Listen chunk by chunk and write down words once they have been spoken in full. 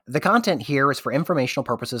The content here is for informational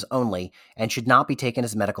purposes only and should not be taken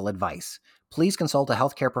as medical advice. Please consult a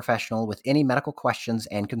healthcare professional with any medical questions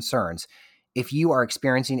and concerns. If you are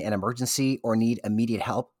experiencing an emergency or need immediate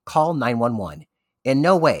help, call 911. In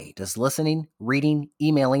no way does listening, reading,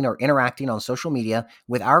 emailing, or interacting on social media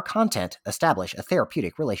with our content establish a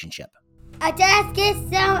therapeutic relationship. I just get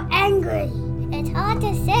so angry. It's hard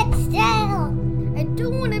to sit still. I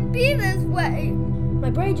don't want to be this way. My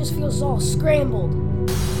brain just feels all scrambled.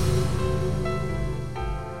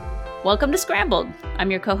 Welcome to Scrambled. I'm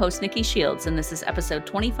your co-host, Nikki Shields, and this is episode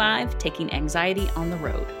 25, Taking Anxiety on the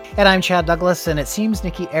Road. And I'm Chad Douglas, and it seems,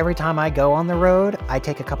 Nikki, every time I go on the road, I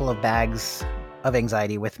take a couple of bags of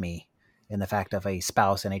anxiety with me in the fact of a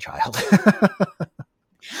spouse and a child.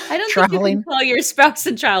 I don't think you can call your spouse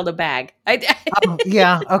and child a bag.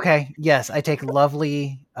 Yeah, okay. Yes, I take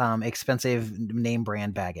lovely, expensive name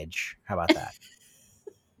brand baggage. How about that?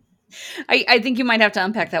 I think you might have to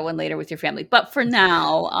unpack that one later with your family. But for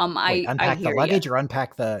now, Wait, unpack I the hear luggage you. or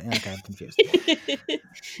unpack the... Okay, I'm confused.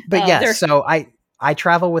 But yes, so I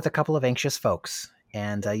travel with a couple of anxious folks.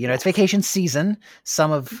 And, it's vacation season.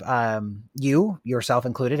 Some of you, yourself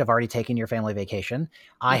included, have already taken your family vacation.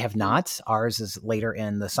 I have not. Ours is later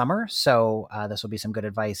in the summer. So this will be some good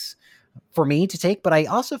advice for me to take. But I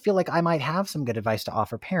also feel like I might have some good advice to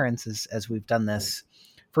offer parents as we've done this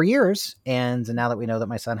for years. And now that we know that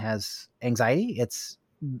my son has anxiety, it's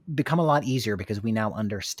become a lot easier because we now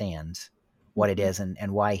understand what it is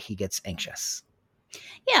and why he gets anxious.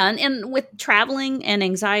 Yeah, and with traveling and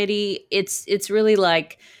anxiety, it's really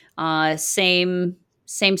like same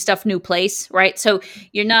stuff, new place, right? So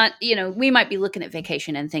you're not, we might be looking at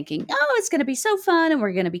vacation and thinking, oh, it's going to be so fun, and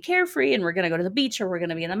we're going to be carefree, and we're going to go to the beach, or we're going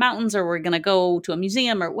to be in the mountains, or we're going to go to a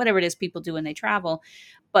museum, or whatever it is people do when they travel.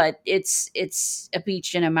 But it's a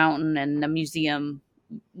beach and a mountain and a museum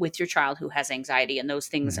with your child who has anxiety, and those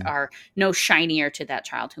things are no shinier to that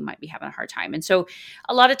child who might be having a hard time. And so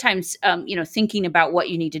a lot of times, thinking about what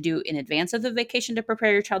you need to do in advance of the vacation to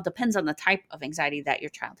prepare your child depends on the type of anxiety that your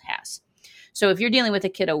child has. So if you're dealing with a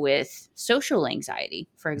kiddo with social anxiety,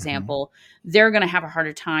 for example, they're going to have a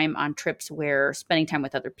harder time on trips where spending time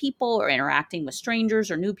with other people or interacting with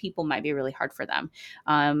strangers or new people might be really hard for them.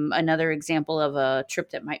 Another example of a trip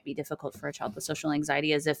that might be difficult for a child with social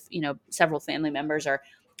anxiety is if, several family members are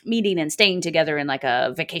meeting and staying together in like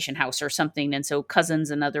a vacation house or something. And so cousins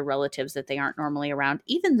and other relatives that they aren't normally around,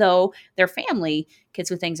 even though they're family, kids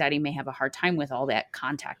with anxiety may have a hard time with all that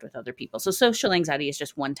contact with other people. So social anxiety is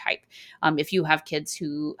just one type. If you have kids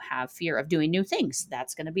who have fear of doing new things,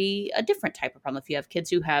 that's going to be a different type of problem. If you have kids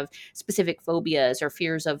who have specific phobias or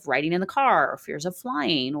fears of riding in the car or fears of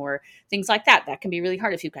flying or things like that, that can be really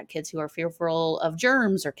hard. If you've got kids who are fearful of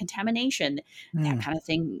germs or contamination, that kind of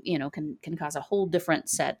thing, can cause a whole different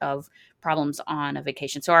set of problems on a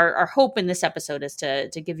vacation. So our hope in this episode is to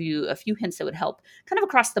give you a few hints that would help kind of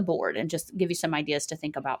across the board and just give you some ideas to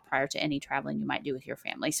think about prior to any traveling you might do with your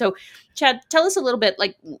family. So Chad, tell us a little bit,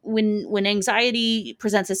 like when anxiety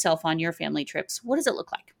presents itself on your family trips, what does it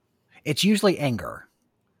look like? It's usually anger.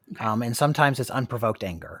 Okay. And sometimes it's unprovoked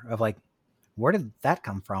anger of like, where did that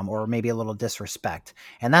come from? Or maybe a little disrespect.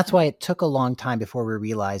 And that's why it took a long time before we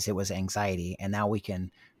realized it was anxiety. And now we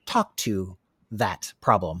can talk to that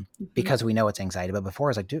problem because we know it's anxiety. But before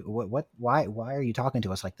it's like, dude, why are you talking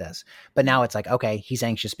to us like this? But now it's like, okay, he's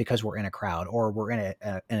anxious because we're in a crowd or we're in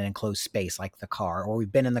an enclosed space like the car, or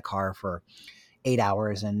we've been in the car for 8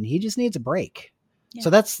 hours and he just needs a break. Yeah. So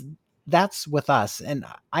that's with us. And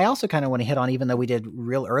I also kind of want to hit on, even though we did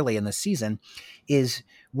real early in the season, is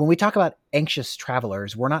when we talk about anxious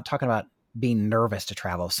travelers, we're not talking about being nervous to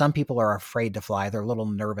travel. Some people are afraid to fly. They're a little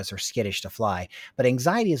nervous or skittish to fly. But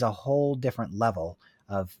anxiety is a whole different level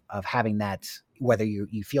of having that, whether you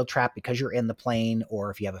feel trapped because you're in the plane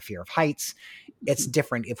or if you have a fear of heights, it's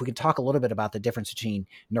different. If we can talk a little bit about the difference between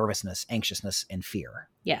nervousness, anxiousness, and fear.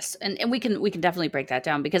 Yes. And we can definitely break that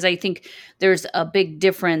down because I think there's a big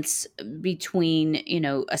difference between,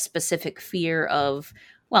 a specific fear of,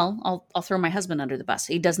 well, I'll throw my husband under the bus.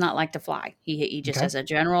 He does not like to fly. He just has a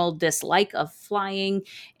general dislike of flying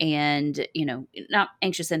and, not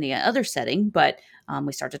anxious in the other setting, but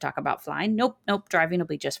we start to talk about flying. Nope. Driving will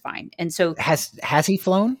be just fine. And so has he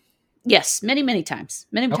flown? Yes, many times,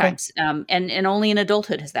 times. And only in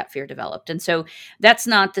adulthood has that fear developed. And so that's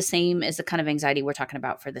not the same as the kind of anxiety we're talking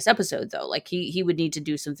about for this episode, though. Like he would need to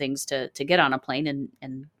do some things to get on a plane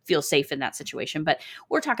and feel safe in that situation. But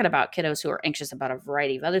we're talking about kiddos who are anxious about a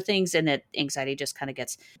variety of other things, and that anxiety just kind of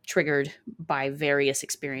gets triggered by various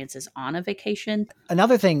experiences on a vacation.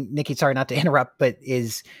 Another thing, Nikki, sorry not to interrupt, but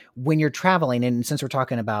is when you're traveling, and since we're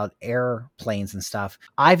talking about airplanes and stuff,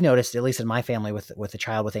 I've noticed, at least in my family with a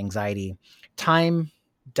child with anxiety, time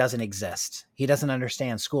doesn't exist. He doesn't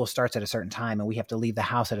understand school starts at a certain time and we have to leave the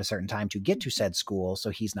house at a certain time to get to said school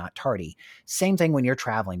so he's not tardy. Same thing when you're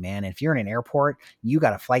traveling, man. If you're in an airport, you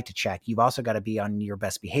got a flight to check. You've also got to be on your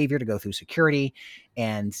best behavior to go through security,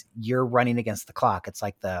 and you're running against the clock. It's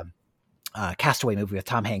like the Castaway movie with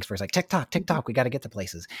Tom Hanks where it's like, tick tock, we got to get to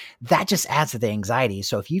places. That just adds to the anxiety.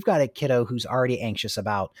 So if you've got a kiddo who's already anxious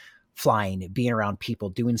about flying, being around people,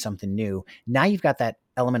 doing something new, now you've got that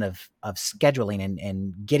element of scheduling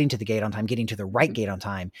and getting to the gate on time, getting to the right gate on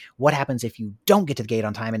time. What happens if you don't get to the gate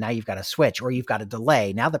on time and now you've got to switch or you've got a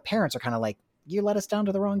delay? Now the parents are kind of like, you let us down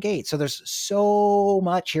to the wrong gate. So there's so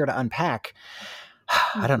much here to unpack.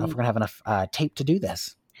 I don't know if we're going to have enough tape to do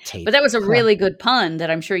this. But that was a really good pun that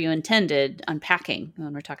I'm sure you intended, unpacking,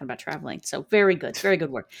 when we're talking about traveling. So very good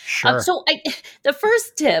work. Sure. The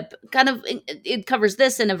first tip it covers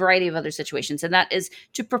this in a variety of other situations, and that is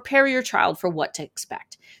to prepare your child for what to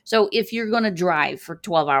expect. So if you're going to drive for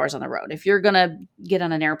 12 hours on the road, if you're going to get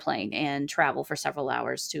on an airplane and travel for several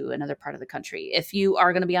hours to another part of the country, if you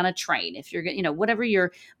are going to be on a train, if you're, whatever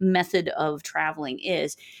your method of traveling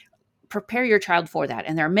is, prepare your child for that.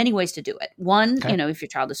 And there are many ways to do it. One, if your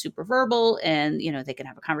child is super verbal and, they can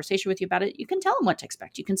have a conversation with you about it, you can tell them what to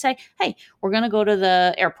expect. You can say, hey, we're going to go to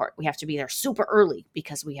the airport. We have to be there super early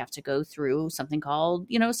because we have to go through something called,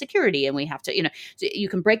 security. And we have to, so you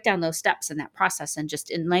can break down those steps in that process, and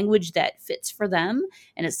just in language that fits for them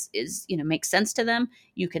and is makes sense to them.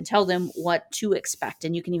 You can tell them what to expect.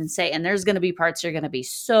 And you can even say, and there's going to be parts you're going to be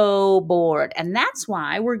so bored. And that's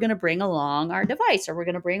why we're going to bring along our device, or we're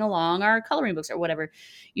going to bring along our coloring books, or whatever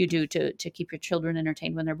you do to keep your children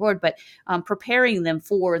entertained when they're bored. But preparing them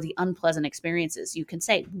for the unpleasant experiences. You can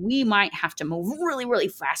say, we might have to move really, really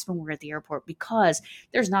fast when we're at the airport because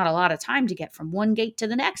there's not a lot of time to get from one gate to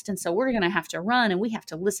the next. And so we're going to have to run, and we have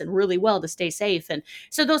to listen really well to stay safe. And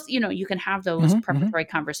so those, you can have those preparatory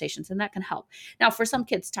conversations, and that can help. Now, for some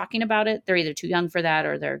kids, talking about it, they're either too young for that,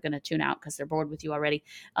 or they're going to tune out because they're bored with you already.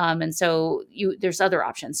 And so there's other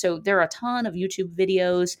options. So there are a ton of YouTube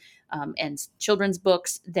videos and children's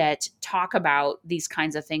books that talk about these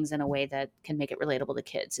kinds of things in a way that can make it relatable to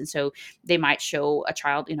kids. And so they might show a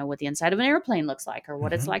child, what the inside of an airplane looks like, or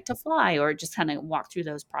what it's like to fly, or just kind of walk through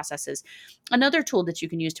those processes. Another tool that you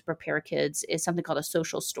can use to prepare kids is something called a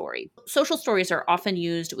social story. Social stories are often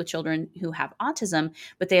used with children who have autism,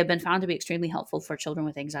 but they have been found to be extremely helpful for children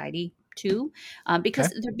with anxiety too, because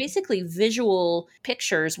they're basically visual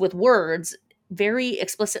pictures with words very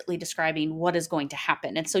explicitly describing what is going to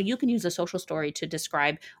happen. And so you can use a social story to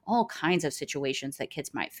describe all kinds of situations that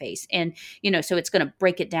kids might face. And, so it's going to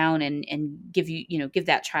break it down and give you, give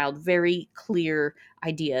that child very clear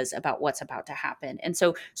ideas about what's about to happen. And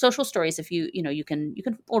so social stories, if you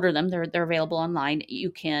can order them, they're available online. You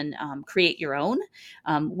can create your own.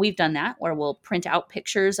 We've done that where we'll print out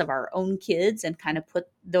pictures of our own kids and kind of put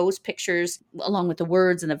those pictures along with the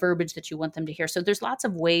words and the verbiage that you want them to hear. So there's lots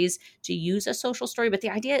of ways to use a social story, but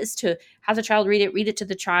the idea is to have the child read it to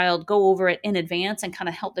the child, go over it in advance, and kind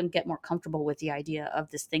of help them get more comfortable with the idea of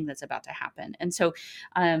this thing that's about to happen. And so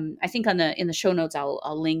I think in the show notes,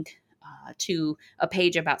 I'll link to a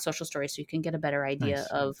page about social stories so you can get a better idea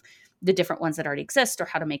of the different ones that already exist, or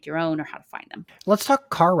how to make your own, or how to find them. Let's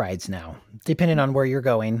talk car rides now. Depending on where you're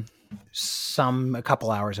going, some a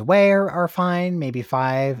couple hours away are fine, maybe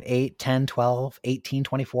 5, 8, 10, 12, 18,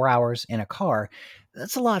 24 hours in a car.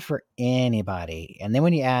 That's a lot for anybody. And then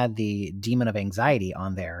when you add the demon of anxiety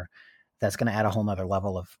on there, that's going to add a whole nother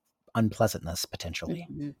level of unpleasantness potentially.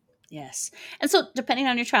 Mm-hmm. Yes. And so depending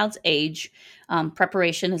on your child's age,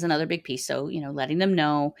 preparation is another big piece. So, letting them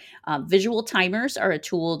know. Visual timers are a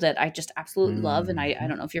tool that I just absolutely love. And I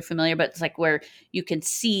don't know if you're familiar, but it's like where you can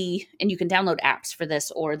see, and you can download apps for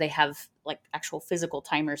this, or they have like actual physical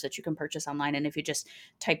timers that you can purchase online. And if you just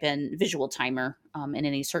type in visual timer in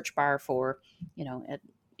any search bar for, at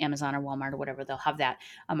Amazon or Walmart or whatever, they'll have that.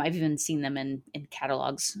 I've even seen them in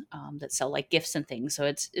catalogs that sell like gifts and things. So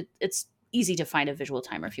it's easy to find a visual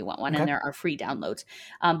timer if you want one, and there are free downloads.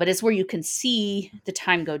 But it's where you can see the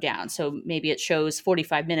time go down. So maybe it shows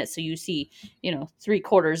 45 minutes. So you see,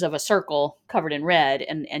 3/4 of a circle covered in red,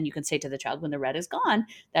 and you can say to the child, when the red is gone,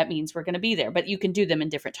 that means we're going to be there. But you can do them in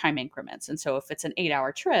different time increments. And so if it's an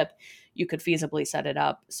 8-hour trip, you could feasibly set it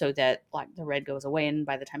up so that like the red goes away, and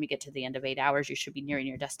by the time you get to the end of 8 hours, you should be nearing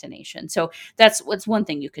your destination. So that's one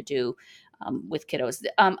thing you could do. with kiddos.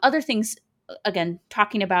 Other things, again,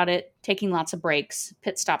 talking about it, taking lots of breaks,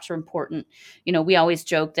 pit stops are important. We always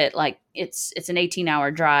joke that like it's an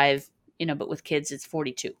 18-hour drive, but with kids it's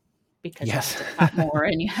 42 because Yes. you have to cut more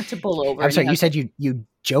and you have to pull over. I'm sorry, you said you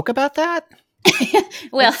joke about that?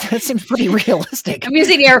 Well, that seems pretty realistic. I'm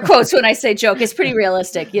using air quotes when I say joke. It's pretty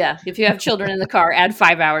realistic. Yeah. If you have children in the car, add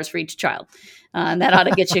 5 hours for each child. That ought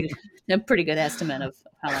to get you a pretty good estimate of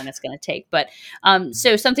how long it's going to take. But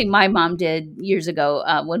so something my mom did years ago,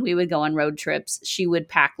 when we would go on road trips, she would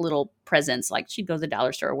pack little presents. Like she'd go to the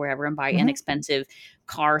dollar store or wherever and buy inexpensive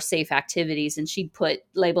car safe activities. And she'd put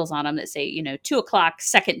labels on them that say, 2:00,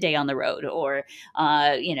 second day on the road, or,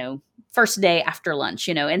 first day after lunch,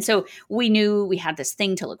 and so we knew we had this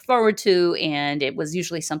thing to look forward to, and it was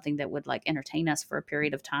usually something that would like entertain us for a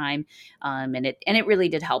period of time. And it really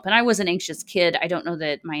did help. And I was an anxious kid. I don't know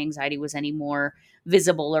that my anxiety was any more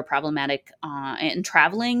visible or problematic in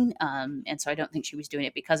traveling. And so I don't think she was doing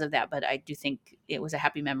it because of that, but I do think it was a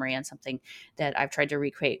happy memory and something that I've tried to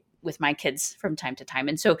recreate with my kids from time to time.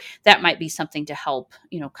 And so that might be something to help,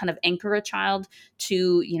 kind of anchor a child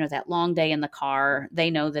to, that long day in the car.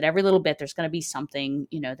 They know that every little bit there's going to be something,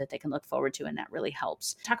 that they can look forward to. And that really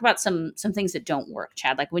helps. Talk about some things that don't work,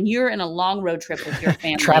 Chad, like when you're in a long road trip with your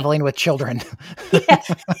family. Traveling with children. Yeah.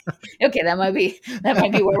 Okay. That might be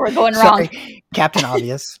where we're going wrong. Sorry, Captain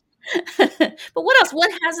Obvious. But what else?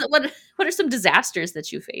 What are some disasters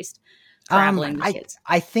that you faced traveling with kids?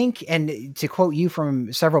 I think, and to quote you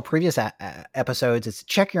from several previous episodes, it's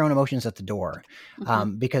check your own emotions at the door.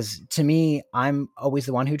 Because to me, I'm always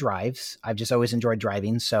the one who drives. I've just always enjoyed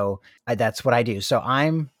driving. So that's what I do. So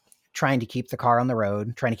I'm trying to keep the car on the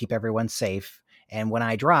road, trying to keep everyone safe. And when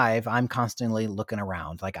I drive, I'm constantly looking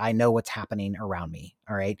around. Like I know what's happening around me.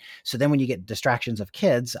 All right. So then when you get distractions of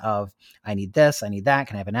kids of, I need this, I need that.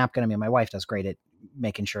 Can I have a napkin? I mean, my wife does great at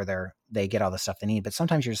making sure they get all the stuff they need. But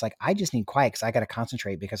sometimes you're just like, I just need quiet because I got to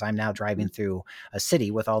concentrate because I'm now driving through a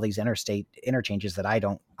city with all these interstate interchanges that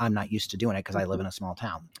I'm not used to doing it because I live in a small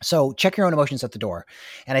town. So check your own emotions at the door.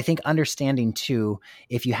 And I think understanding too,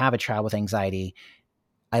 if you have a child with anxiety,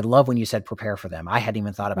 I love when you said prepare for them. I hadn't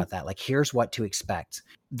even thought about that. Like, here's what to expect.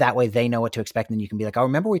 That way they know what to expect. And then you can be like, oh,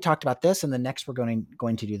 remember we talked about this and then next we're going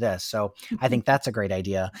to do this. So I think that's a great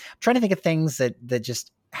idea. I'm trying to think of things that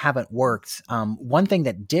just haven't worked. One thing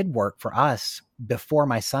that did work for us before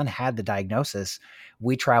my son had the diagnosis,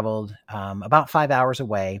 we traveled about 5 hours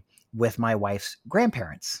away with my wife's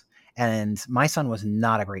grandparents. And my son was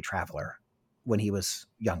not a great traveler when he was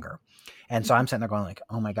younger. And so I'm sitting there going like,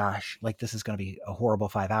 oh my gosh, like this is going to be a horrible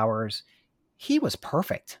 5 hours. He was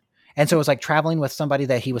perfect. And so it was like traveling with somebody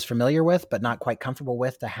that he was familiar with, but not quite comfortable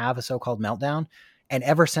with to have a so-called meltdown. And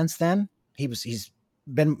ever since then, he's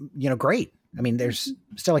been, great. I mean, there's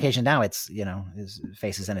still occasion now it's, his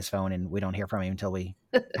face is in his phone and we don't hear from him until we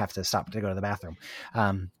have to stop to go to the bathroom.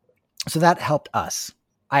 So that helped us.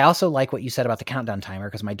 I also like what you said about the countdown timer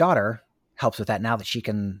because my daughter helps with that now that she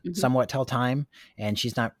can somewhat tell time, and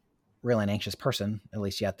she's not really an anxious person, at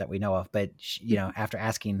least yet that we know of. But she, after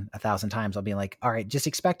asking 1,000 times, I'll be like, all right, just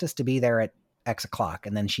expect us to be there at X o'clock.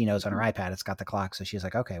 And then she knows on her iPad, it's got the clock. So she's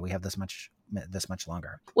like, okay, we have this much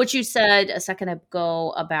longer. What you said a second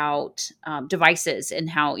ago about devices and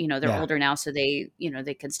how, they're older now, so they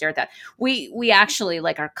can stare at that. We actually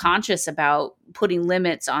are conscious about putting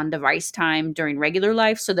limits on device time during regular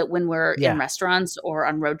life so that when we're in restaurants or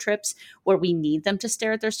on road trips where we need them to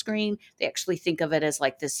stare at their screen, they actually think of it as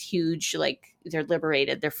like this huge, they're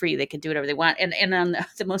liberated, they're free, they can do whatever they want. And on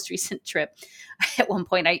the most recent trip, at one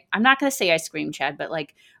point, I'm not going to say I screamed, Chad, but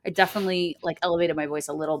I definitely elevated my voice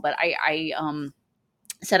a little, but I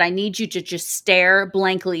said, I need you to just stare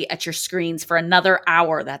blankly at your screens for another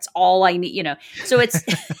hour. That's all I need, so it's,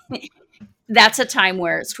 that's a time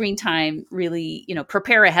where screen time really,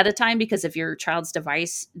 prepare ahead of time, because if your child's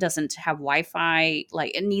device doesn't have Wi-Fi,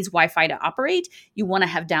 it needs Wi-Fi to operate, you want to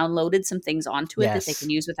have downloaded some things onto it that they can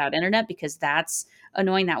use without internet, because that's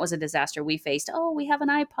annoying. That was a disaster we faced. Oh, we have an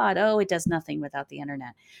iPod. Oh, it does nothing without the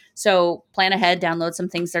internet. So plan ahead, download some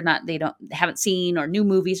things they haven't seen, or new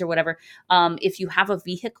movies or whatever. If you have a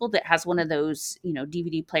vehicle that has one of those,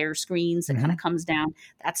 DVD player screens that kind of comes down,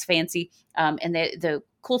 that's fancy. And the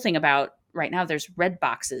cool thing about right now, there's red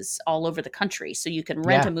boxes all over the country. So you can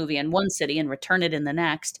rent a movie in one city and return it in the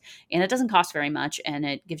next. And it doesn't cost very much. And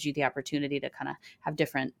it gives you the opportunity to kind of have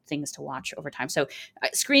different things to watch over time. So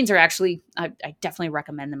screens are actually, I definitely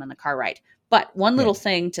recommend them on the car ride. But one little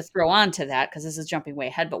thing to throw on to that, because this is jumping way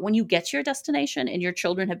ahead, but when you get to your destination and your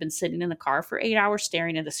children have been sitting in the car for 8 hours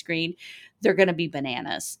staring at the screen, they're going to be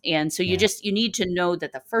bananas. And so Yeah. you need to know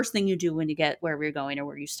that the first thing you do when you get wherever you're going or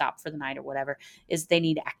where you stop for the night or whatever is they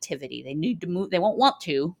need activity. They need to move. They won't want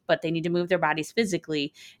to, but they need to move their bodies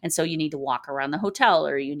physically. And so you need to walk around the hotel,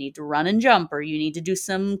 or you need to run and jump, or you need to do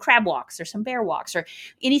some crab walks or some bear walks, or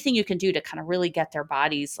anything you can do to kind of really get their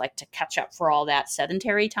bodies like to catch up for all that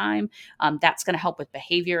sedentary time. That's going to help with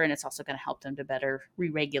behavior, and it's also going to help them to better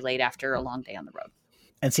re-regulate after a long day on the road.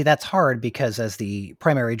 And see, that's hard because as the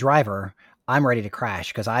primary driver, I'm ready to crash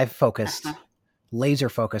because I've focused, laser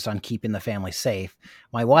focused on keeping the family safe.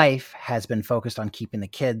 My wife has been focused on keeping the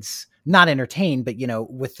kids not entertained, but,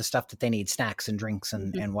 with the stuff that they need, snacks and drinks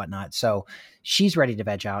and whatnot. So she's ready to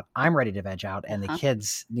veg out. I'm ready to veg out, and the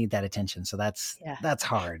kids need that attention. So that's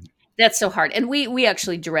hard. That's so hard. And we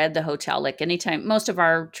actually dread the hotel. Like anytime, most of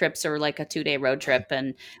our trips are like a 2-day road trip.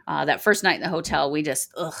 And that first night in the hotel,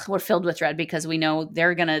 we're filled with dread because we know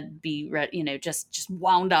they're going to be, just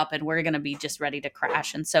wound up, and we're going to be just ready to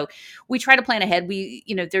crash. And so we try to plan ahead.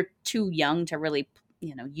 They're too young to really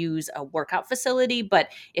use a workout facility, but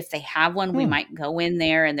if they have one, we might go in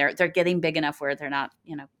there, and they're getting big enough where they're not,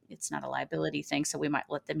 it's not a liability thing. So we might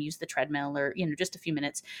let them use the treadmill or, just a few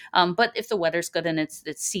minutes. But if the weather's good and it's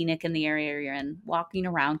scenic in the area you're in, walking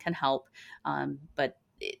around can help. But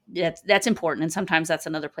that's important. And sometimes that's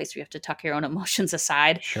another place where you have to tuck your own emotions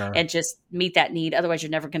aside and just meet that need. Otherwise, you're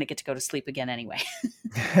never going to get to go to sleep again anyway.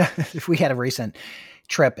 We had a recent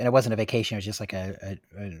trip, and it wasn't a vacation. It was just like a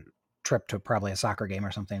trip to probably a soccer game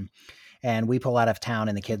or something. And we pull out of town,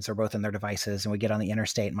 and the kids are both in their devices, and we get on the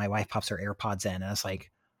interstate, and my wife pops her AirPods in, and it's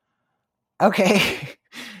like, okay,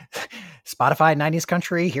 Spotify 90s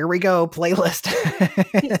country, here we go, playlist.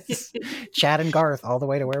 Chad and Garth all the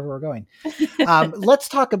way to wherever we're going. Let's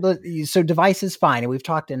talk about, so device is fine. And we've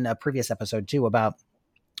talked in a previous episode too about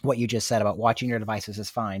what you just said about watching your devices is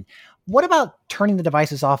fine. What about turning the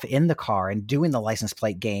devices off in the car and doing the license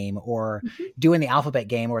plate game, or doing the alphabet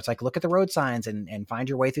game where it's like, look at the road signs and find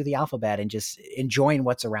your way through the alphabet and just enjoying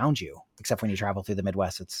what's around you? Except when you travel through the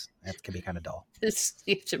Midwest, it can be kind of dull. You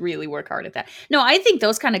have to really work hard at that. No, I think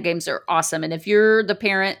those kind of games are awesome. And if you're the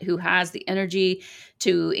parent who has the energy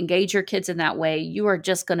to engage your kids in that way, you are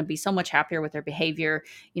just going to be so much happier with their behavior.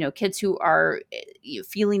 Kids who are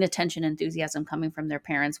feeling attention, enthusiasm coming from their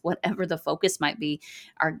parents, whatever the focus might be,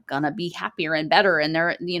 are going to be happier and better. And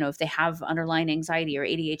they're, if they have underlying anxiety or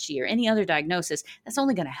ADHD or any other diagnosis, that's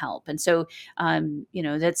only going to help. And so,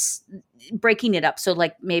 that's breaking it up. So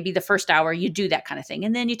like maybe the first hour you do that kind of thing,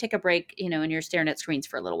 and then you take a break, and you're staring at screens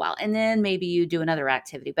for a little while, and then maybe you do another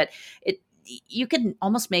activity. But you can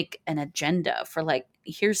almost make an agenda for like,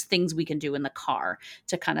 here's things we can do in the car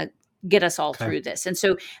to kind of get us all through this. And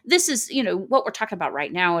so this is, what we're talking about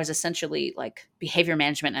right now is essentially like behavior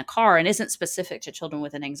management in a car, and isn't specific to children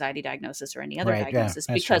with an anxiety diagnosis or any other diagnosis,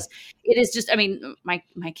 because it is just,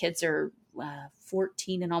 my kids are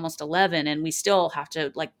 14 and almost 11, and we still have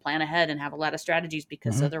to like plan ahead and have a lot of strategies,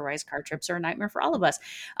 because otherwise car trips are a nightmare for all of us.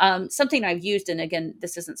 Something I've used, and again,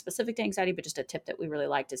 this isn't specific to anxiety, but just a tip that we really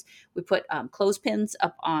liked, is we put clothespins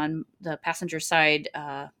up on the passenger side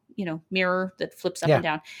mirror that flips up and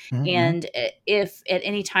down. And if at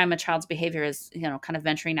any time a child's behavior is, kind of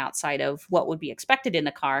venturing outside of what would be expected in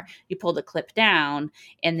the car, you pull the clip down,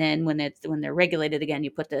 and then when they're regulated again,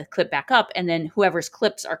 you put the clip back up, and then whoever's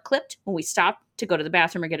clips are clipped when we stop to go to the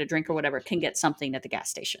bathroom or get a drink or whatever can get something at the gas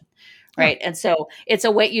station. Right. And so it's a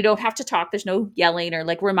way, you don't have to talk. There's no yelling or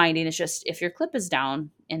like reminding. It's just, if your clip is down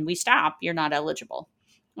and we stop, you're not eligible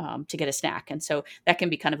to get a snack. And so that can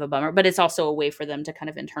be kind of a bummer, but it's also a way for them to kind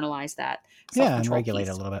of internalize that. And regulate it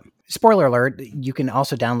a little bit. Spoiler alert, you can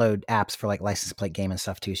also download apps for like license plate game and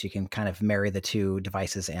stuff too. So you can kind of marry the two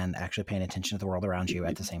devices and actually paying attention to the world around you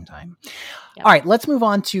at the same time. All right, let's move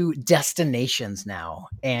on to destinations now.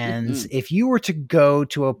 And if you were to go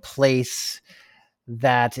to a place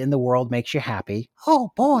that in the world makes you happy,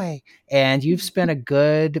 oh boy, and you've spent a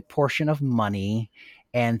good portion of money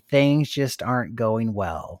and things just aren't going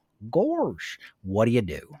well, gosh, what do you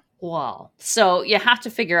do? Well, so you have to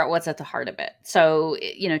figure out what's at the heart of it. So,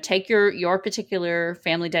 take your particular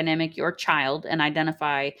family dynamic, your child, and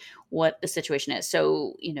identify what the situation is.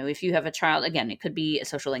 So, if you have a child, again, it could be a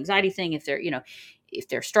social anxiety thing. If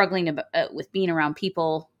they're struggling with being around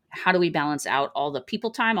people, how do we balance out all the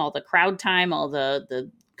people time, all the crowd time, all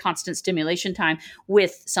the constant stimulation time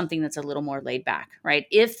with something that's a little more laid back, right?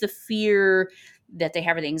 If the fear that they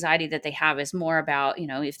have or the anxiety that they have is more about,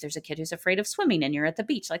 if there's a kid who's afraid of swimming and you're at the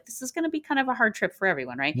beach, like this is going to be kind of a hard trip for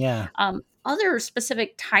everyone, right? Yeah. Other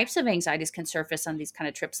specific types of anxieties can surface on these kind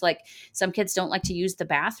of trips. Like some kids don't like to use the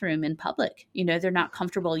bathroom in public. They're not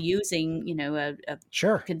comfortable using, a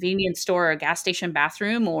Sure. convenience store or a gas station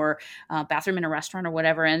bathroom or a bathroom in a restaurant or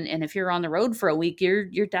whatever. And if you're on the road for a week,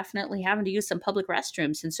 you're definitely having to use some public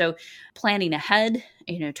restrooms. And so planning ahead,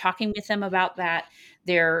 talking with them about that,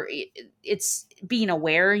 it's being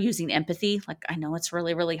aware, using empathy. Like, I know it's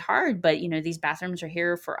really, really hard, but these bathrooms are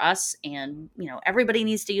here for us and, everybody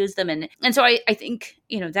needs to use them. And so I think,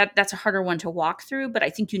 that's a harder one to walk through, but I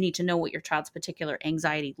think you need to know what your child's particular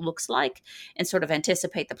anxiety looks like and sort of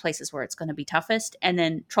anticipate the places where it's going to be toughest and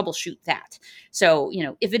then troubleshoot that. So,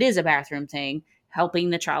 if it is a bathroom thing, helping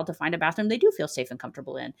the child to find a bathroom they do feel safe and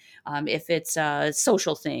comfortable in. If it's a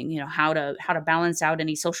social thing, how to balance out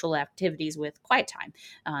any social activities with quiet time,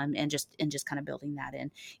 and just kind of building that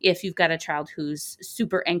in. If you've got a child who's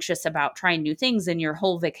super anxious about trying new things and your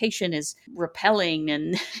whole vacation is rappelling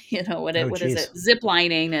and what is it, zip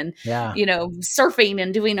lining and surfing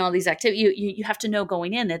and doing all these activities, you have to know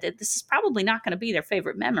going in that this is probably not going to be their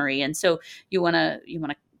favorite memory, and so you want to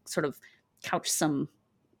sort of couch some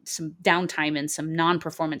downtime and some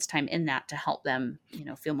non-performance time in that to help them,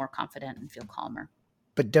 feel more confident and feel calmer.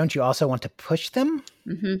 But don't you also want to push them?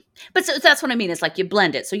 Mm-hmm. But so that's what I mean. It's like you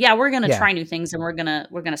blend it. So yeah, we're going to try new things and we're going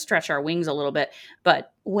to stretch our wings a little bit.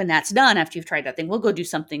 But when that's done, after you've tried that thing, we'll go do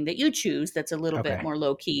something that you choose that's a little bit more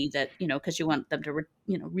low key, that, because you want them to,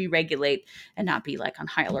 re-regulate and not be like on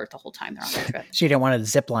high alert the whole time they're on the trip. So you don't want to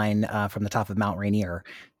zip line from the top of Mount Rainier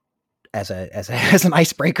as an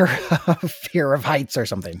icebreaker of fear of heights or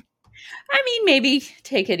something. I mean, maybe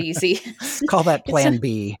take it easy. Call that plan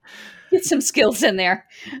B. Get some skills in there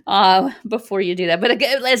before you do that. But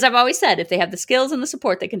again, as I've always said, if they have the skills and the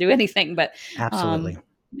support, they can do anything. But absolutely.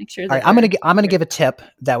 Make sure. All right, I'm gonna give a tip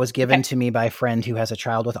that was given to me by a friend who has a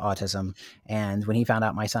child with autism, and when he found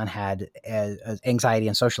out my son had anxiety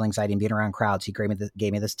and social anxiety and being around crowds, he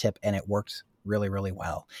gave me this tip, and it worked really, really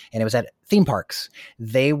well. And it was at theme parks.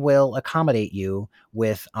 They will accommodate you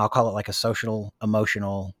with, I'll call it like a social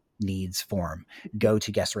emotional needs form. Go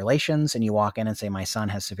to guest relations, and you walk in and say, my son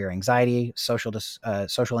has severe anxiety, social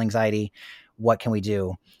anxiety. What can we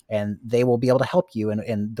do? And they will be able to help you.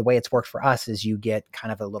 And the way it's worked for us is you get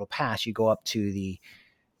kind of a little pass. You go up to the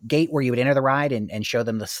gate where you would enter the ride and show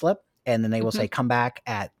them the slip. And then they will say, come back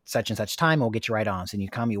at such and such time. We'll get you right on. So you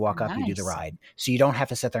come, you walk up, you do the ride. So you don't have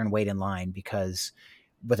to sit there and wait in line, because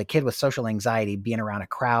with a kid with social anxiety, being around a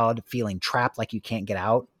crowd, feeling trapped like you can't get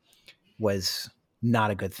out was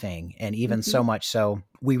not a good thing. And even so much so,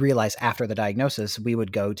 we realized after the diagnosis, we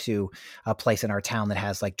would go to a place in our town that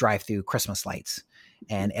has like drive-through Christmas lights.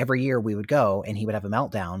 And every year we would go and he would have a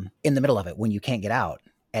meltdown in the middle of it when you can't get out.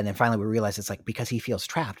 And then finally we realized it's like, because he feels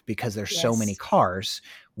trapped, because there's so many cars,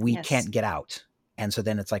 we can't get out. And so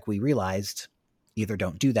then it's like, we realized either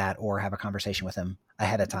don't do that or have a conversation with him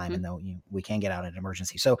ahead of time. And though we can get out in an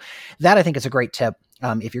emergency. So that, I think, is a great tip.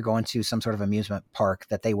 If you're going to some sort of amusement park,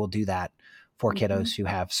 that they will do that for kiddos who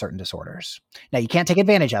have certain disorders. Now, you can't take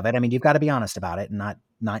advantage of it. I mean, you've got to be honest about it and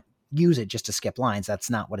not use it just to skip lines. That's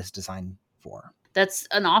not what it's designed for. That's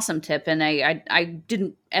an awesome tip. And I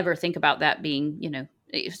didn't ever think about that being,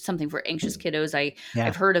 something for anxious kiddos.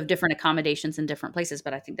 I've heard of different accommodations in different places,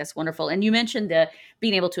 but I think that's wonderful. And you mentioned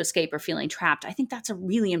being able to escape or feeling trapped. I think that's a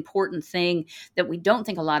really important thing that we don't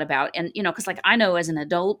think a lot about. And, because like I know as an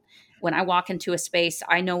adult, when I walk into a space,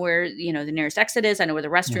 I know where, the nearest exit is. I know where the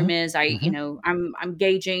restroom is. I'm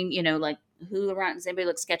gauging, like who around, does anybody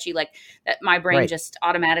look sketchy? Like that, my brain just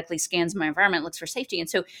automatically scans my environment, looks for safety. And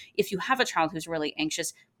so if you have a child who's really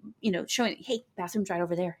anxious, showing, hey, bathroom's right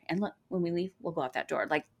over there. And look, when we leave, we'll go out that door.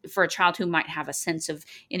 Like for a child who might have a sense of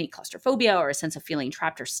any claustrophobia or a sense of feeling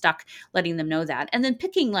trapped or stuck, letting them know that. And then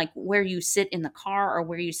picking like where you sit in the car or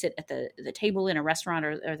where you sit at the table in a restaurant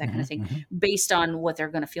or that kind of thing, based on what they're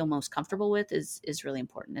going to feel most comfortable with is really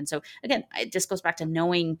important. And so again, it just goes back to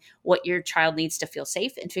knowing what your child needs to feel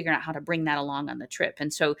safe and figuring out how to bring that along on the trip.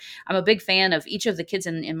 And so I'm a big fan of each of the kids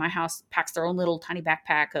in my house packs their own little tiny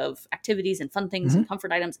backpack of activities and fun things and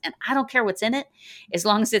comfort items. And I don't care what's in it, as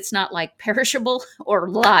long as it's not like perishable or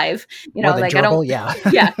live, like durable, yeah,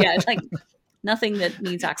 like nothing that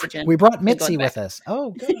needs oxygen. We brought Mitzi with us.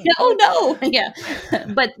 Oh, good. Oh no. Yeah.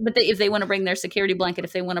 But if they want to bring their security blanket,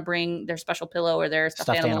 if they want to bring their special pillow or their stuffed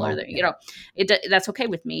animal or their, that's okay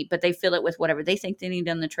with me, but they fill it with whatever they think they need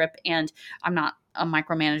on the trip. And I'm not a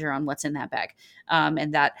micromanager on what's in that bag.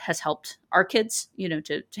 And that has helped our kids,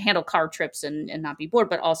 to handle car trips and not be bored,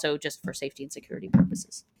 but also just for safety and security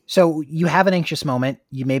purposes. So you have an anxious moment.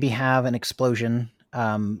 You maybe have an explosion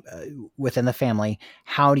within the family.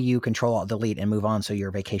 How do you control alt delete and move on so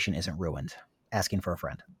your vacation isn't ruined? Asking for a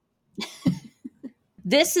friend.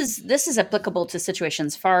 This is applicable to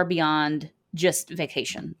situations far beyond just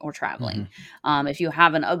vacation or traveling. If you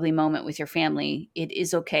have an ugly moment with your family, it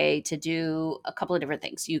is okay to do a couple of different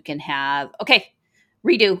things. You can have, okay,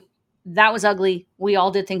 redo. That was ugly. We all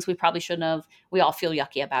did things we probably shouldn't have. We all feel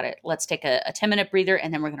yucky about it. Let's take a 10-minute breather,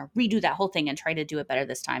 and then we're going to redo that whole thing and try to do it better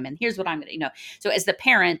this time. And here's what I'm going to, So as the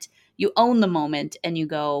parent, you own the moment and you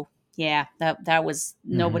go, yeah, that was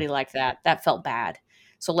nobody liked that. That felt bad.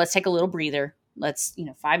 So let's take a little breather. Let's,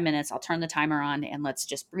 5 minutes, I'll turn the timer on and let's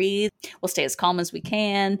just breathe. We'll stay as calm as we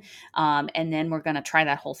can. And then we're going to try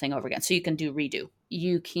that whole thing over again. So you can do redo.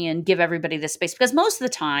 You can give everybody this space, because most of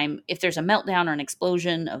the time, if there's a meltdown or an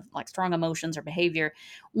explosion of like strong emotions or behavior,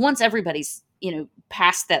 once everybody's,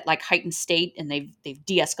 past that like heightened state and they've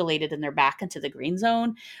de-escalated and they're back into the green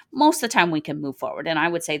zone, most of the time we can move forward. And I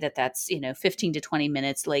would say that that's, 15 to 20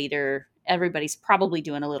 minutes later, everybody's probably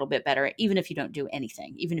doing a little bit better, even if you don't do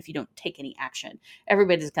anything, even if you don't take any action.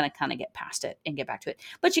 Everybody's going to kind of get past it and get back to it.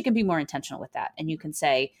 But you can be more intentional with that. And you can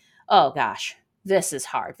say, oh gosh, this is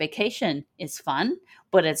hard. Vacation is fun,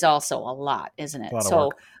 but it's also a lot, isn't it?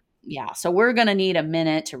 So we're going to need a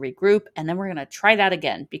minute to regroup, and then we're going to try that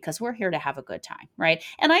again, because we're here to have a good time, right?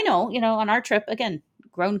 And I know, on our trip, again,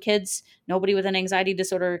 grown kids, nobody with an anxiety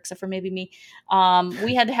disorder, except for maybe me.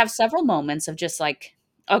 We had to have several moments of just like,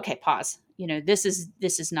 okay, pause. This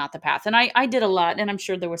is not the path. And I did a lot, and I'm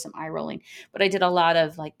sure there was some eye rolling, but I did a lot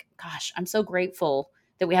of like, gosh, I'm so grateful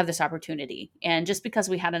that we have this opportunity. And just because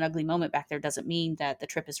we had an ugly moment back there doesn't mean that the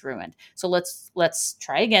trip is ruined. So let's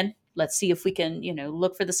try again. Let's see if we can,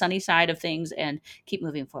 look for the sunny side of things and keep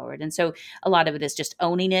moving forward. And so a lot of it is just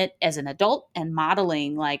owning it as an adult and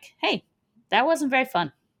modeling like, hey, that wasn't very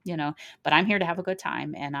fun, but I'm here to have a good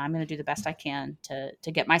time, and I'm going to do the best I can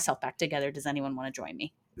to get myself back together. Does anyone want to join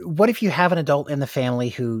me? What if you have an adult in the family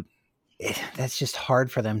who that's just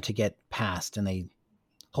hard for them to get past, and they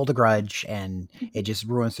hold a grudge and it just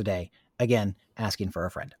ruins the day? Again, asking for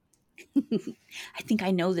a friend. I think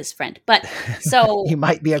I know this friend, but so you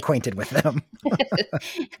might be acquainted with them.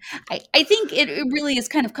 I think it really is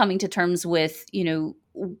kind of coming to terms with,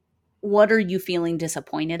 what are you feeling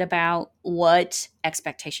disappointed about? What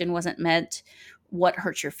expectation wasn't met? What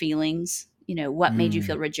hurt your feelings? What made you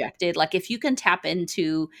feel rejected? Like if you can tap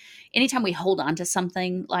into, anytime we hold on to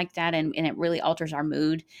something like that and it really alters our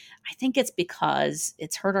mood, I think it's because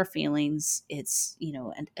it's hurt our feelings. It's,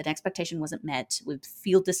 an expectation wasn't met. We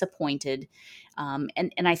feel disappointed.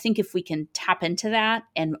 And I think if we can tap into that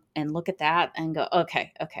and look at that and go,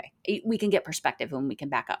 okay, we can get perspective and we can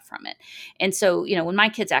back up from it. And so, when my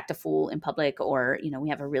kids act a fool in public, or, we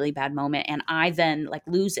have a really bad moment and I then like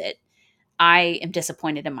lose it, I am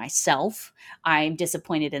disappointed in myself. I'm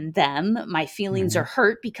disappointed in them. My feelings are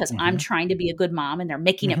hurt because I'm trying to be a good mom and they're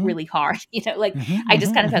making it really hard. I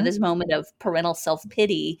just kind of have this moment of parental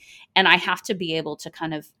self-pity, and I have to be able to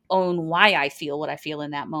kind of own why I feel what I feel in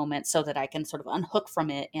that moment so that I can sort of unhook from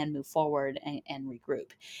it and move forward and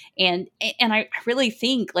regroup. And I really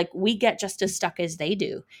think like we get just as stuck as they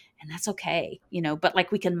do. And that's okay, but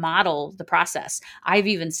like we can model the process. I've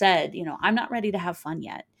even said, I'm not ready to have fun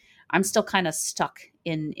yet. I'm still kind of stuck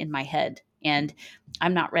in my head, and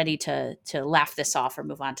I'm not ready to laugh this off or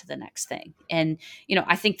move on to the next thing. And,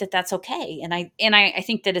 I think that that's okay. And I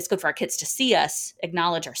think that it's good for our kids to see us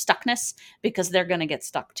acknowledge our stuckness, because they're going to get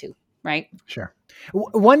stuck too. Right. Sure.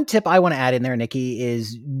 One tip I want to add in there, Nikki,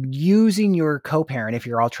 is using your co-parent, if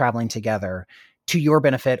you're all traveling together, to your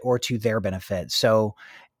benefit or to their benefit. So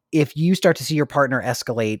if you start to see your partner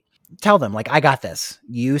escalate, tell them like, I got this,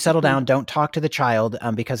 you settle down, don't talk to the child.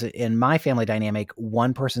 Because in my family dynamic,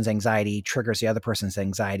 one person's anxiety triggers the other person's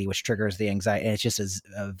anxiety, which triggers the anxiety. And it's just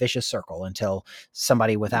a vicious circle until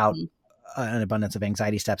somebody without an abundance of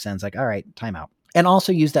anxiety steps in. It's like, all right, time out. And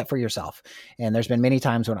also use that for yourself. And there's been many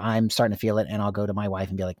times when I'm starting to feel it and I'll go to my wife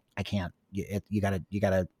and be like, I can't, you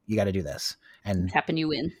gotta do this. And tapping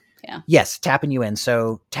you in. Yeah. Yes. Tapping you in.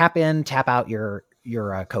 So tap in, tap out your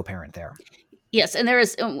co-parent there. Yes. And there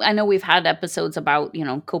is, I know we've had episodes about,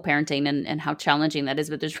 co-parenting and how challenging that is,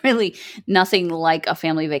 but there's really nothing like a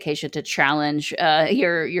family vacation to challenge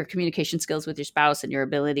your communication skills with your spouse and your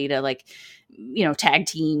ability to like, tag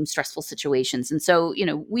team stressful situations. And so,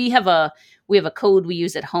 we have a code we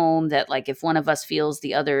use at home that like, if one of us feels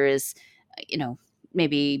the other is,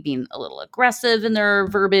 maybe being a little aggressive in their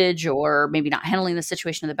verbiage or maybe not handling the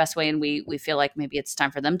situation in the best way, and we feel like maybe it's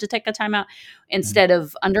time for them to take a timeout, instead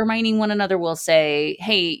of undermining one another, we'll say,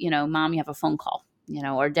 hey, mom, you have a phone call.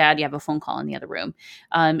 or Dad, you have a phone call in the other room.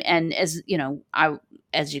 And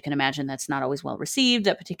as you can imagine, that's not always well received.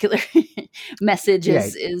 That particular message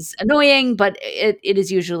is annoying, but it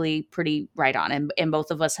is usually pretty right on. And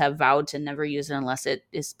both of us have vowed to never use it unless it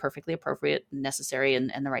is perfectly appropriate, necessary,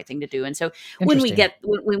 and the right thing to do. And so when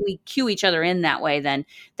we cue each other in that way, then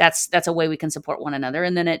that's a way we can support one another.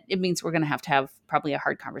 And then it means we're going to have probably a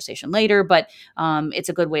hard conversation later, but it's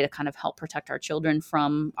a good way to kind of help protect our children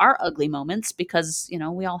from our ugly moments, because,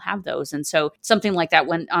 we all have those. And so something like that,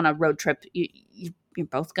 when on a road trip, you're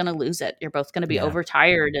both going to lose it. You're both going to be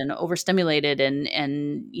overtired and overstimulated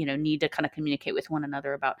and need to kind of communicate with one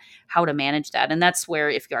another about how to manage that. And that's where,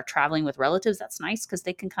 if you are traveling with relatives, that's nice because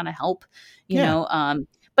they can kind of help,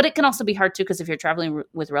 but it can also be hard too, because if you're traveling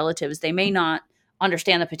with relatives, they may not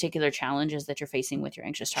understand the particular challenges that you're facing with your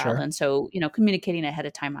anxious child. Sure. And so, communicating ahead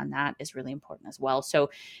of time on that is really important as well.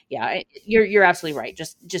 So yeah, you're absolutely right.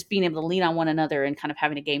 Just being able to lean on one another and kind of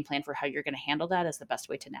having a game plan for how you're going to handle that is the best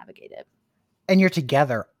way to navigate it. And you're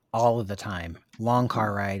together all of the time. Long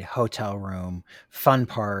car ride, hotel room, fun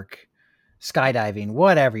park, skydiving,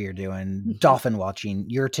 whatever you're doing, dolphin watching,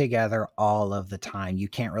 you're together all of the time. You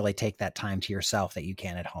can't really take that time to yourself that you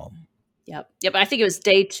can at home. Yep. I think it was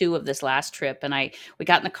day 2 of this last trip, and we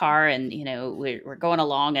got in the car, and we're going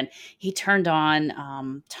along, and he turned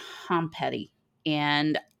on Tom Petty,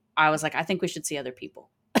 and I was like, I think we should see other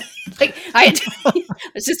people. I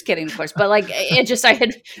was just kidding, of course, but I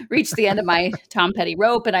had reached the end of my Tom Petty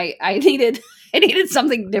rope, and I needed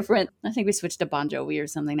something different. I think we switched to Bon Jovi or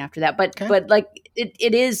something after that. But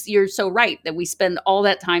it is, you're so right that we spend all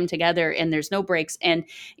that time together, and there's no breaks, and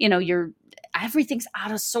everything's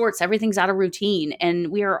out of sorts, everything's out of routine,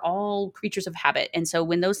 and we are all creatures of habit. And so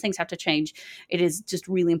when those things have to change, it is just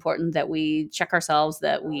really important that we check ourselves,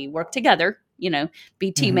 that we work together,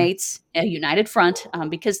 be teammates, a united front,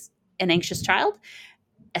 because an anxious child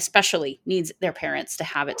especially needs their parents to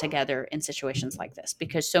have it together in situations like this,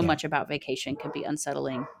 because so much about vacation can be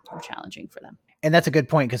unsettling or challenging for them. And that's a good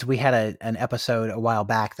point, because we had an episode a while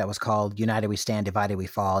back that was called United We Stand, Divided We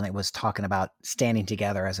Fall. And it was talking about standing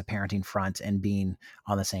together as a parenting front and being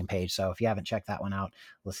on the same page. So if you haven't checked that one out,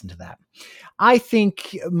 listen to that. I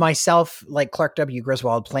think myself, like Clark W.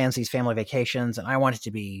 Griswold, plans these family vacations, and I want it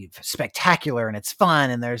to be spectacular, and it's fun,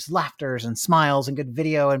 and there's laughters and smiles and good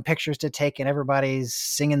video and pictures to take, and everybody's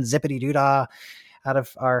singing zippity doo-dah out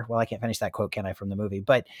of I can't finish that quote, can I, from the movie?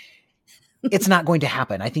 But it's not going to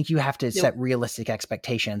happen. I think you have to set realistic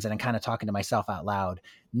expectations, and I'm kind of talking to myself out loud.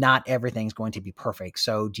 Not everything's going to be perfect.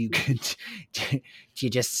 So do you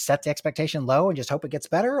just set the expectation low and just hope it gets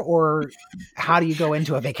better? Or how do you go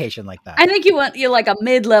into a vacation like that? I think you're like a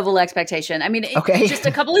mid-level expectation. I mean, just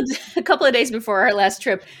a couple of days before our last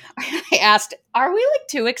trip, I asked, are we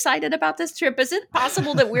too excited about this trip? Is it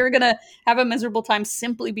possible that we're going to have a miserable time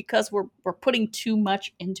simply because we're putting too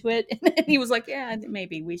much into it? And he was like, yeah,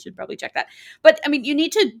 maybe we should probably check that. But I mean, you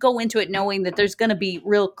need to go into it knowing that there's going to be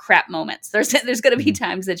real crap moments. There's going to be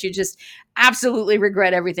times that you just absolutely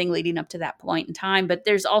regret everything leading up to that point in time. But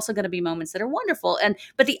there's also going to be moments that are wonderful.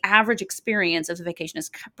 But the average experience of the vacation is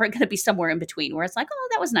going to be somewhere in between, where it's like, oh,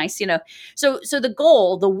 that was nice, So the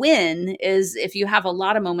goal, the win, is if you have a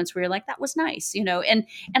lot of moments where you're like, that was nice, And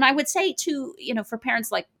I would say too, for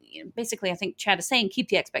parents, basically, I think Chad is saying, keep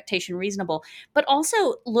the expectation reasonable, but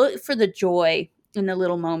also look for the joy in the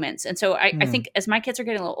little moments. And so I think as my kids are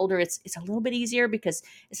getting a little older, it's a little bit easier because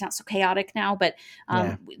it's not so chaotic now. But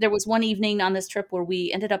there was one evening on this trip where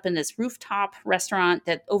we ended up in this rooftop restaurant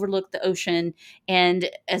that overlooked the ocean. And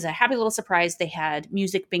as a happy little surprise, they had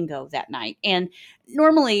music bingo that night. And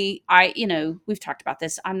normally we've talked about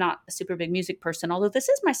this, I'm not a super big music person, although this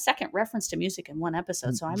is my second reference to music in one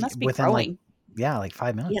episode. So I must be growing.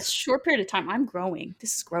 5 minutes. Yes, short period of time. I'm growing.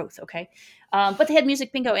 This is growth, okay? But they had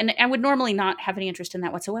music bingo, and I would normally not have any interest in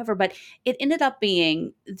that whatsoever, but it ended up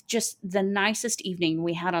being just the nicest evening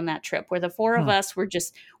we had on that trip, where the four of us were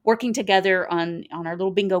just working together on our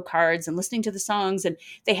little bingo cards and listening to the songs, and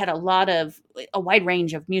they had a wide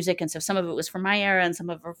range of music, and so some of it was from my era, and some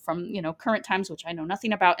of it from current times, which I know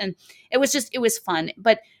nothing about, and it was fun.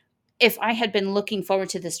 But if I had been looking forward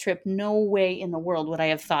to this trip, no way in the world would I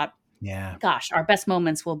have thought, gosh, our best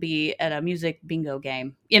moments will be at a music bingo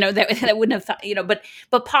game. That wouldn't have thought,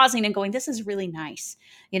 but pausing and going, this is really nice,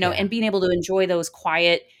 and being able to enjoy those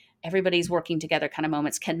quiet, everybody's working together kind of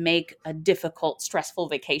moments can make a difficult, stressful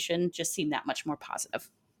vacation just seem that much more positive.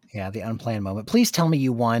 Yeah, the unplanned moment. Please tell me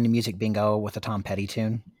you won music bingo with a Tom Petty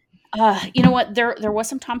tune. You know what? There was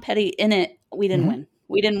some Tom Petty in it. We didn't win.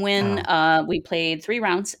 We didn't win. We played 3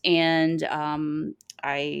 rounds, and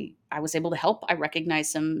I I was able to help. I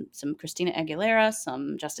recognized some Christina Aguilera,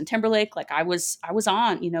 some Justin Timberlake. Like I was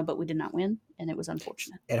on, but we did not win, and it was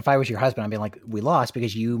unfortunate. And if I was your husband, I'd be like, we lost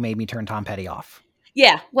because you made me turn Tom Petty off.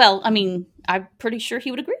 Yeah, well, I mean, I'm pretty sure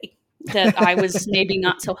he would agree that I was maybe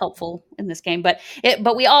not so helpful in this game, but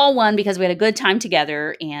we all won because we had a good time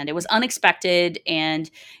together, and it was unexpected. And,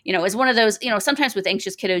 it was one of those, sometimes with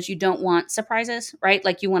anxious kiddos, you don't want surprises, right?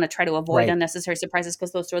 Like you want to try to avoid unnecessary surprises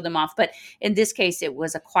because those throw them off. But in this case, it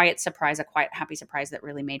was a quiet surprise, a quiet, happy surprise that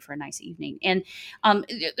really made for a nice evening. And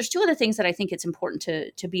there's two other things that I think it's important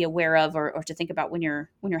to be aware of or to think about when you're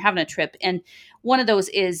having a trip. And one of those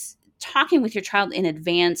is talking with your child in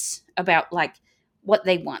advance about like what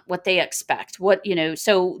they want, what they expect,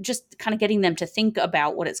 so just kind of getting them to think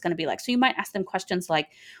about what it's going to be like. So you might ask them questions like,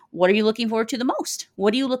 what are you looking forward to the most?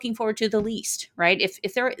 What are you looking forward to the least, right?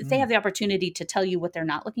 If they have the opportunity to tell you what they're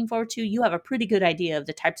not looking forward to, you have a pretty good idea of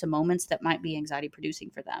the types of moments that might be anxiety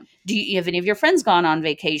producing for them. Do you have any of your friends gone on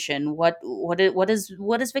vacation? What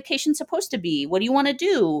is vacation supposed to be? What do you want to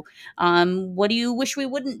do? What do you wish we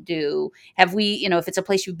wouldn't do? Have we, if it's a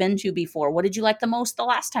place you've been to before, what did you like the most the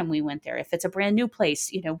last time we went there? If it's a brand new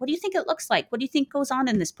place, what do you think it looks like? What do you think goes on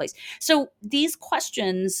in this place? So these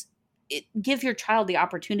questions give your child the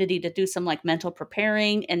opportunity to do some like mental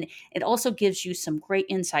preparing, and it also gives you some great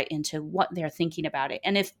insight into what they're thinking about it.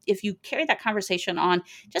 And if you carry that conversation on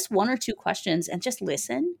just one or two questions and just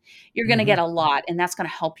listen, you're going to get a lot, and that's going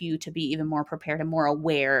to help you to be even more prepared and more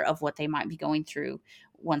aware of what they might be going through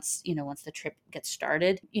once the trip gets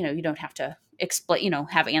started. You don't have to explain,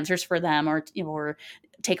 have answers for them or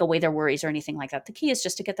take away their worries or anything like that. The key is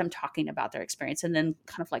just to get them talking about their experience and then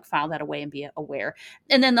kind of like file that away and be aware.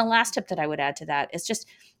 And then the last tip that I would add to that is just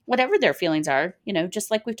whatever their feelings are,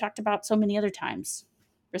 just like we've talked about so many other times,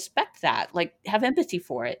 respect that, like have empathy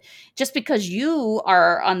for it. Just because you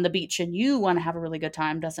are on the beach and you want to have a really good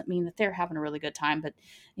time doesn't mean that they're having a really good time. But,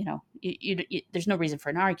 there's no reason for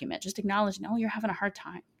an argument. Just acknowledge, no, you're having a hard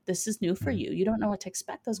time. This is new for you. You don't know what to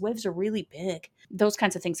expect. Those waves are really big. Those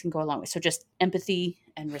kinds of things can go a long way. So just empathy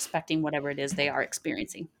and respecting whatever it is they are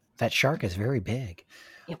experiencing. That shark is very big.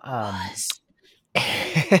 It was.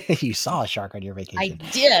 You saw a shark on your vacation.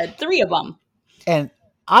 I did. 3 of them. And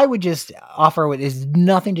I would just offer what is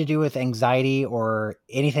nothing to do with anxiety or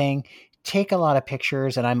anything. Take a lot of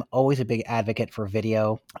pictures, and I'm always a big advocate for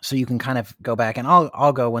video. So you can kind of go back, and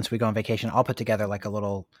I'll go once we go on vacation. I'll put together like a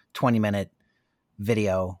little 20-minute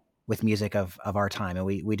video with music of our time. And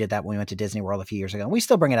we did that when we went to Disney World a few years ago. And we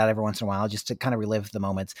still bring it out every once in a while just to kind of relive the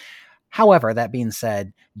moments. However, that being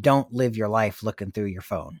said, don't live your life looking through your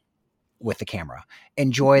phone with the camera.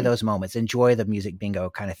 Enjoy those moments. Enjoy the music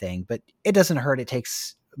bingo kind of thing. But it doesn't hurt. It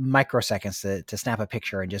takes microseconds to snap a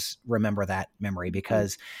picture and just remember that memory,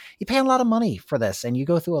 because you pay a lot of money for this and you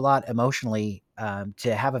go through a lot emotionally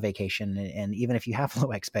to have a vacation. And even if you have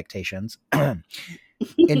low expectations,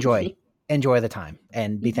 enjoy the time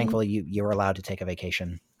and be thankful you were allowed to take a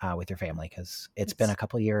vacation with your family, because it's been a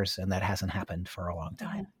couple of years and that hasn't happened for a long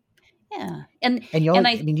time. Yeah.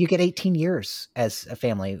 You get 18 years as a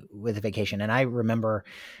family with a vacation. And I remember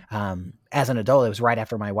as an adult, it was right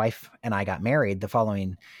after my wife and I got married. The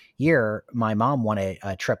following year, my mom wanted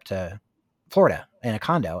a trip to Florida in a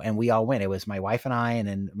condo, and we all went. It was my wife and I, and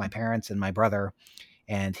then my parents and my brother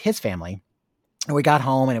and his family. And we got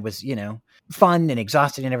home and it was, fun and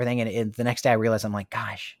exhausted and everything. And the next day I realized, I'm like,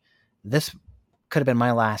 gosh, this could have been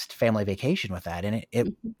my last family vacation with that. And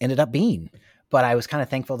it ended up being. But I was kind of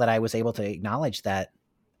thankful that I was able to acknowledge that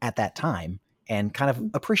at that time and kind of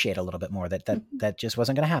appreciate a little bit more that just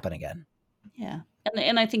wasn't going to happen again. Yeah.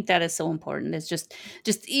 And I think that is so important. It's just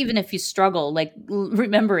even if you struggle, like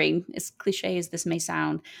remembering, as cliche as this may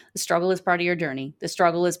sound, the struggle is part of your journey. The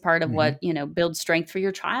struggle is part of what, builds strength for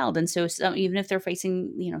your child. And so even if they're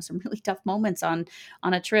facing, some really tough moments on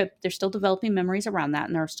a trip, they're still developing memories around that,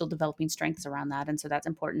 and they're still developing strengths around that. And so that's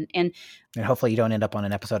important. And hopefully you don't end up on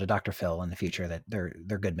an episode of Dr. Phil in the future, that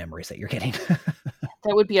they're good memories that you're getting.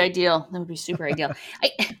 That would be ideal. That would be super ideal.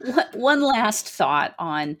 One last thought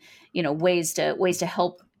on, ways to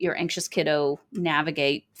help your anxious kiddo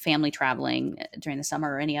navigate family traveling during the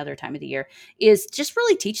summer or any other time of the year is just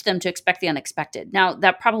really teach them to expect the unexpected. Now,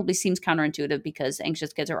 that probably seems counterintuitive because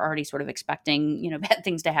anxious kids are already sort of expecting, bad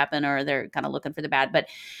things to happen, or they're kind of looking for the bad. But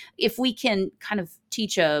if we can kind of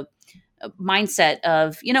teach a mindset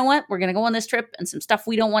of, we're going to go on this trip and some stuff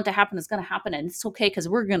we don't want to happen is going to happen, and it's okay because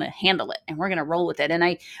we're going to handle it and we're going to roll with it. And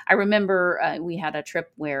I remember we had a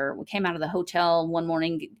trip where we came out of the hotel one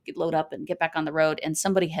morning, load up and get back on the road, and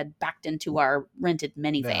somebody had backed into our rented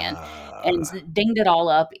minivan and dinged it all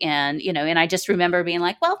up. And, and I just remember being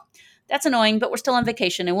like, well, that's annoying, but we're still on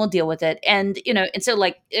vacation and we'll deal with it. And, and so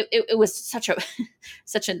like, it was such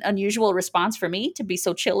an unusual response for me to be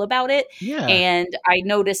so chill about it. Yeah. And I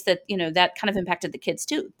noticed that, that kind of impacted the kids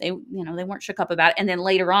too. They weren't shook up about it. And then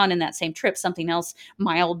later on in that same trip, something else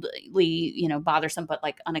mildly, bothersome, but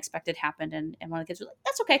like unexpected happened. And one of the kids was like,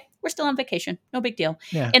 that's okay. We're still on vacation. No big deal.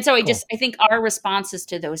 Yeah, and so cool. I think our responses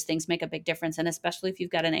to those things make a big difference. And especially if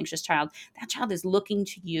you've got an anxious child, that child is looking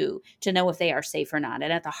to you to know if they are safe or not.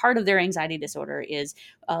 And at the heart of their anxiety disorder is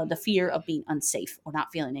the fear of being unsafe or not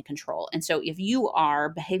feeling in control. And so if you are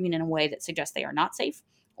behaving in a way that suggests they are not safe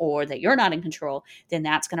or that you're not in control, then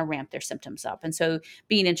that's going to ramp their symptoms up. And so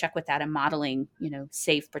being in check with that and modeling,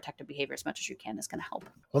 safe, protective behavior as much as you can is going to help.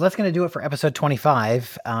 Well, that's going to do it for episode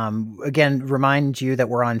 25. Again, remind you that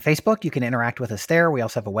we're on Facebook. You can interact with us there. We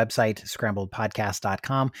also have a website,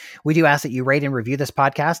 scrambledpodcast.com. We do ask that you rate and review this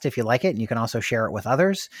podcast if you like it, and you can also share it with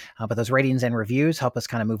others. But those ratings and reviews help us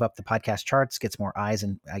kind of move up the podcast charts, gets more eyes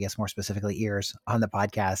and I guess more specifically ears on the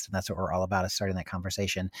podcast. And that's what we're all about, is starting that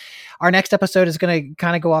conversation. Our next episode is going to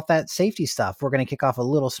kind of go off that safety stuff. We're going to kick off a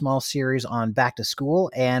little small series on back to school,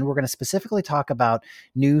 and we're going to specifically talk about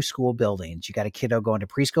new school buildings. You got a kiddo going to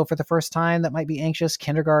preschool for the first time that might be anxious,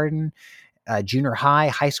 kindergarten, junior high,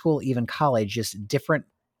 high school, even college, just different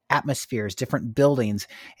atmospheres, different buildings.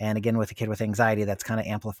 And again, with a kid with anxiety, that's kind of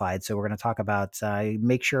amplified. So we're going to talk about,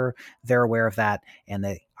 make sure they're aware of that and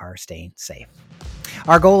they are staying safe.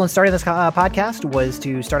 Our goal in starting this podcast was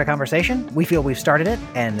to start a conversation. We feel we've started it,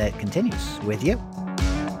 and it continues with you.